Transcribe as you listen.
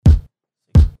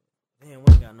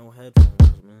got no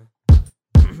headphones,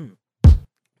 man.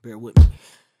 Bear with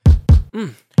me.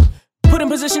 Put in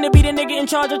position to be the nigga in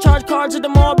charge. I charge cards at the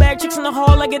mall, bag chicks in the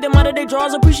hall. I get them out of their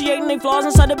drawers, appreciating they flaws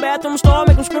inside the bathroom stall.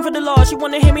 Make them scream for the law. She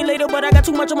wanna hit me later, but I got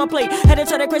too much on my plate. Had to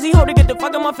tell that crazy hoe to get the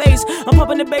fuck out my face. I'm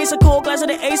pumping the bass, a cold glass of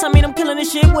the ace. I mean, I'm killing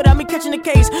this shit without me catching the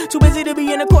case. Too busy to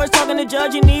be in the courts talking to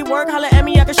judge. You need work, holla at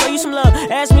me, I can show you some love.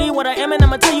 Ask me what I am and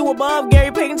I'ma tell you above.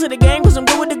 Gary Payton to the game, cause I'm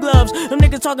good with the gloves. Them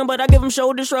niggas talking, but I give them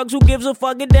shoulder shrugs. Who gives a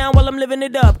fuck? Get down while I'm living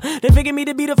it up. They figure me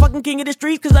to be the fucking king of the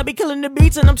streets, cause I be killing the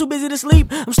beats and I'm too busy to sleep.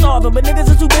 I'm starving, but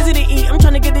niggas are too busy to eat. I'm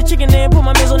trying to get the chicken in, put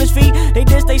my mans on his feet. They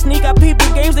diss, they sneak, I peep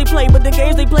the games they play, but the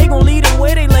games they play gon' lead them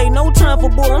where they lay. No time for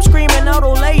bull, I'm screaming out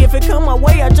Olay. If it come my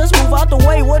way, I just move out the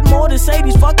way. What more to say?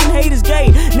 These fucking haters gay.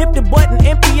 Nip the button,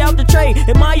 empty out the tray.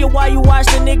 Admire why you watch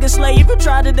the nigga slay. If you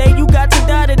try today, you got to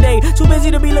die today. Too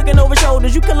busy to be looking over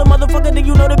shoulders. You kill a motherfucker, then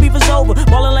you know the beef is over.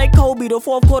 Ballin' like Kobe, the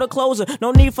fourth quarter closer.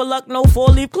 No need for luck, no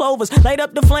four-leaf clovers. Light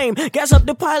up the flame, gas up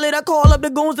the pilot. I call up the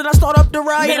goons, then I start up the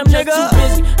riot. Man, I'm just too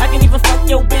busy. I can't even fuck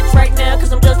your bitch right now,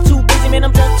 cause I'm just too busy. Man,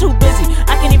 I'm just too busy.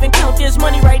 I can't even count this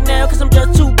money right now, cause I'm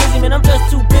just too busy. Man, I'm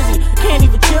just too busy. Can't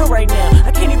even chill right now.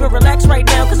 I can't even relax right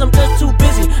now, cause I'm just too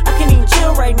busy. I can't even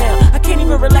chill right now. I can't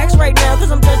even relax right now,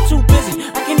 cause I'm just too busy.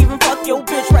 I can't even fuck your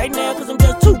bitch right now, cause I'm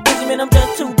just too busy. Man, I'm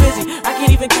just too busy. I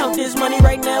can't even count this money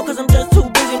right now, cause I'm just too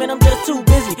busy. Man, I'm just too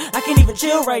busy. I can't even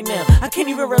chill right now. I can't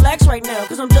even relax right now,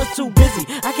 cause I'm just too busy.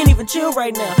 I can't even chill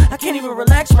right now. I can't even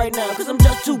relax right now, cause I'm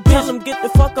just too busy. Tell them get the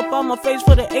fuck up on my face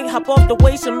for the 8. Hop off the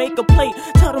waist and make a plate.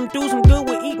 Tell them dudes I'm good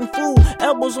with eating food.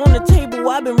 Elbows on the table,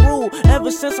 I've been rude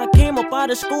ever since I came up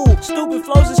out of school. Stupid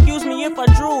flows, excuse me if I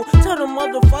drool. Tell them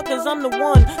motherfuckers I'm the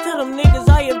one. Tell them niggas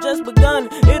I have just begun.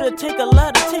 It'll take a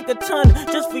lot to take a ton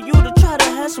just for you to try to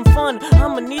have some fun.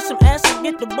 I'ma need some ass to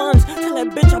get the buns. Tell that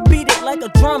bitch I beat it like a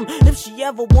drum. If she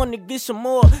ever wanna get some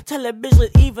more, tell that bitch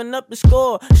let's even up the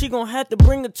score. She gon' have to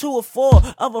bring her 2 or 4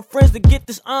 of her friends to get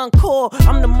this encore.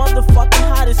 I'm the motherfucking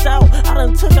hottest out. I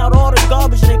done took out all the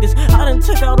garbage niggas. I done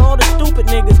took out all the stupid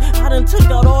niggas. I done took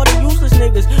out all the useless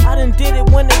niggas. I done did it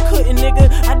when they couldn't, nigga.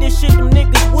 I did shit them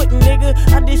niggas wouldn't, nigga.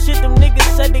 I did shit them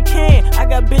niggas said they can. I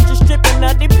got bitches stripping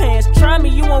out their pants. Try me,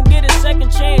 you won't get a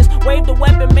second chance. Wave the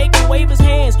weapon, make him wave his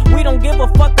hands. We don't give a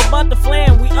fuck about the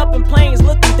flam. We up in planes,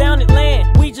 looking down at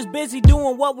land. We just busy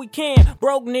doing what we can.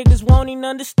 Broke niggas won't even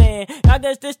understand. I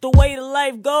guess this the way the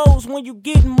life goes. When you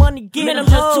getting money, getting Man, I'm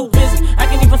just too busy. I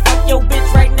can't even fuck your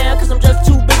bitch right now, cause I'm just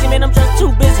too busy. Man, I'm just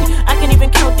too busy. I can't even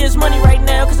count this money right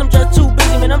now, cause I'm just too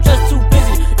busy. Man, I'm just too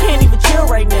busy. Can't even chill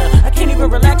right now. I can't even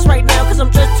relax right now, cause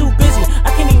I'm just too busy.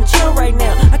 I can't even chill right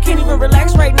now. I can't even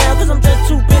relax right now, cause I'm just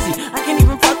too busy. I can't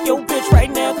even fuck your bitch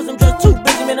right now, cause I'm just too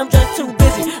busy. Man, I'm just too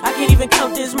busy. I can't even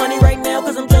count this money right now,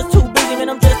 cause I'm just too busy. Man,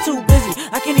 I'm just too busy.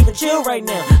 I can't even chill right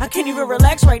now. I can't even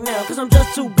relax right now, cause I'm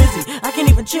just too busy. I can't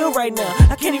even chill right now.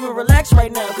 I can't even relax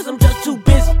right now, cause I'm just too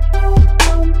busy.